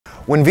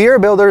When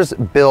Viera Builders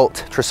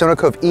built Trasona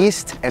Cove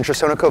East and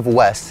Trasona Cove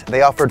West,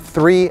 they offered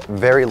 3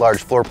 very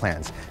large floor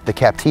plans: the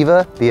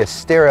Captiva, the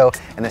Estero,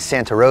 and the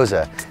Santa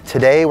Rosa.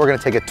 Today, we're gonna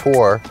take a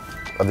tour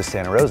of the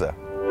Santa Rosa.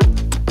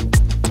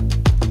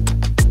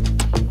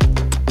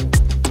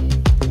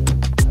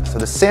 So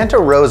the Santa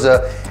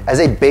Rosa, as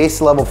a base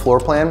level floor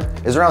plan,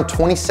 is around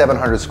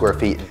 2,700 square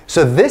feet.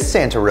 So this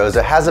Santa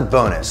Rosa has a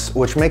bonus,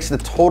 which makes the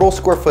total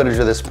square footage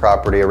of this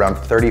property around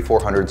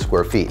 3,400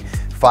 square feet.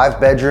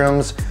 5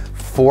 bedrooms,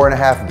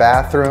 4.5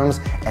 bathrooms,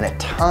 and a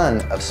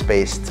ton of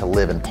space to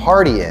live and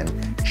party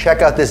in.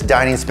 Check out this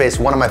dining space,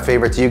 one of my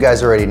favorites. You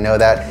guys already know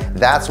that.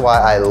 That's why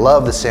I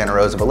love the Santa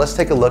Rosa, but let's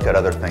take a look at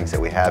other things that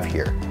we have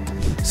here.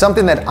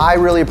 Something that I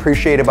really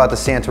appreciate about the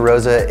Santa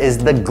Rosa is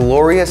the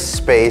glorious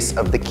space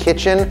of the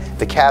kitchen,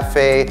 the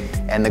cafe,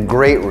 and the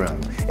great room.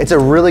 It's a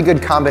really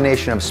good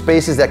combination of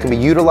spaces that can be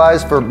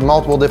utilized for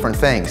multiple different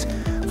things.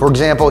 For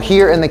example,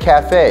 here in the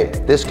cafe,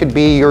 this could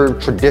be your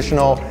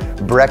traditional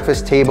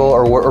breakfast table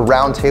or a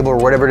round table or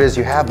whatever it is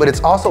you have, but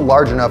it's also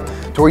large enough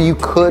to where you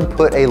could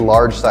put a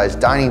large size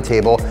dining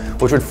table,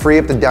 which would free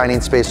up the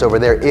dining space over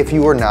there if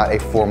you were not a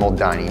formal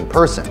dining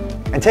person.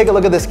 And take a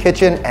look at this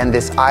kitchen and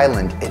this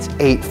island. It's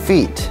 8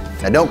 feet.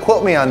 Now don't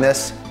quote me on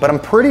this, but I'm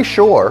pretty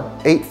sure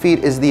 8 feet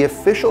is the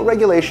official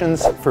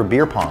regulations for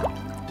beer pong.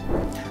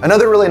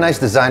 Another really nice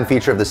design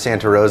feature of the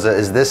Santa Rosa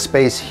is this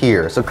space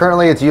here. So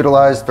currently it's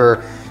utilized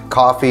for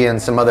coffee and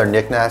some other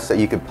knickknacks that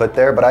you could put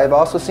there, but I've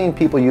also seen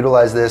people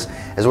utilize this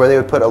as where they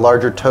would put a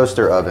larger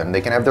toaster oven. They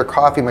can have their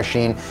coffee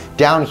machine.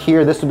 Down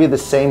here, this would be the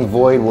same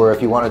void where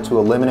if you wanted to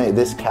eliminate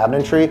this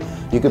cabinetry,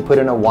 you could put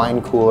in a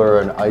wine cooler or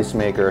an ice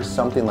maker or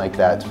something like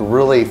that to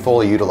really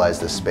fully utilize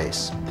this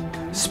space.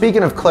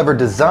 Speaking of clever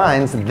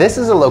designs, this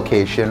is a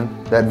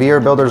location that Viera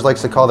Builders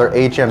likes to call their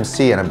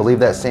HMC, and I believe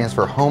that stands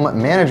for Home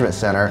Management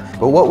Center.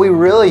 But what we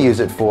really use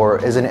it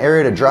for is an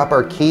area to drop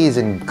our keys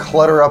and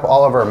clutter up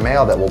all of our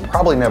mail that we'll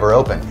probably never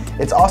open.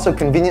 It's also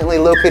conveniently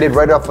located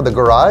right off of the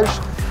garage.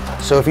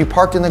 So if you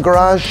parked in the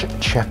garage,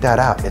 check that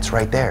out. It's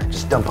right there.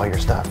 Just dump all your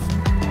stuff.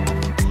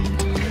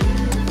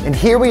 And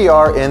here we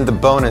are in the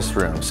bonus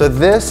room. So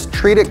this,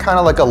 treat it kind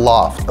of like a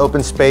loft.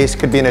 Open space,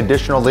 could be an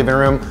additional living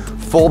room,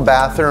 full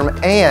bathroom,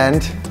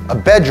 and a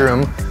bedroom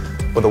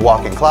with a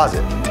walk-in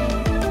closet.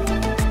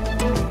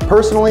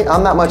 Personally,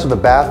 I'm not much of a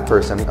bath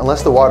person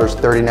unless the water's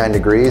 39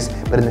 degrees,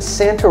 but in the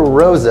Santa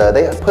Rosa,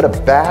 they put a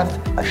bath,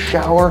 a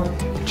shower,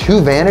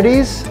 2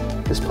 vanities.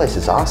 This place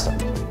is awesome.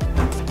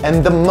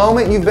 And the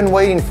moment you've been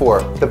waiting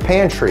for, the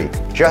pantry.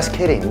 Just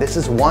kidding, this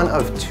is one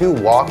of 2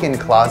 walk-in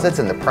closets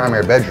in the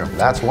primary bedroom.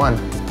 That's 1,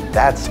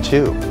 that's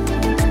 2.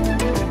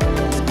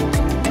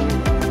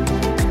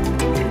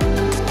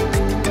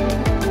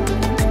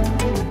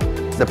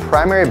 The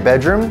primary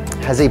bedroom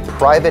has a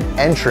private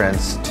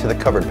entrance to the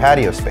covered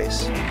patio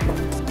space.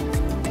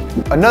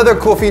 Another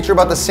cool feature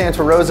about the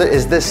Santa Rosa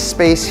is this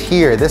space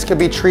here. This could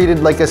be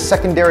treated like a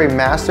secondary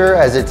master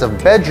as it's a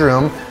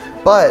bedroom,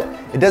 but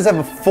it does have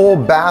a full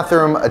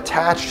bathroom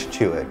attached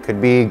to it.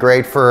 Could be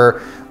great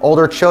for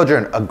older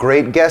children, a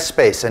great guest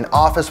space, an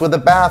office with a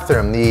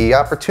bathroom. The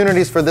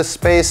opportunities for this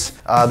space,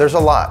 there's a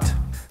lot.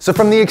 So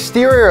from the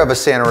exterior of a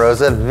Santa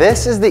Rosa,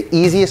 this is the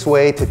easiest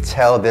way to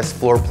tell this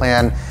floor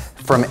plan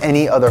from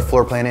any other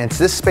floor plan. It's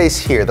this space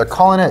here. They're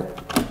calling it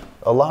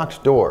a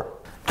locked door.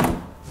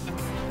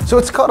 So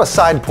it's called a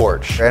side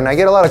porch, and I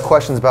get a lot of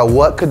questions about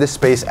what could this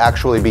space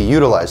actually be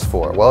utilized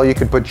for. Well, you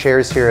could put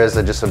chairs here as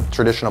just a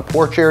traditional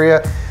porch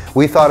area.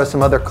 We thought of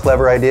some other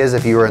clever ideas.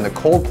 If you were in the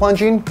cold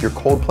plunging, your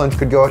cold plunge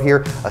could go out here.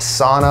 A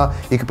sauna,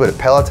 you could put a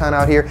Peloton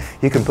out here.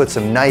 You can put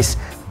some nice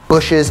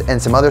bushes and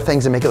some other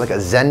things and make it like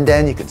a Zen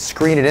den. You could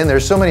screen it in.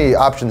 There's so many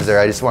options there.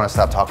 I just want to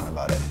stop talking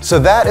about it. So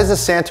that is a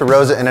Santa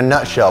Rosa in a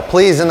nutshell.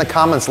 Please, in the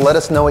comments, let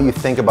us know what you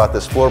think about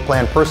this floor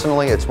plan.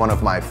 Personally, it's one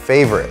of my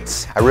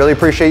favorites. I really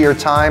appreciate your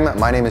time.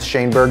 My name is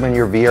Shane Bergman,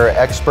 your Viera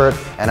expert,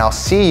 and I'll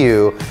see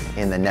you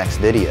in the next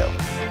video.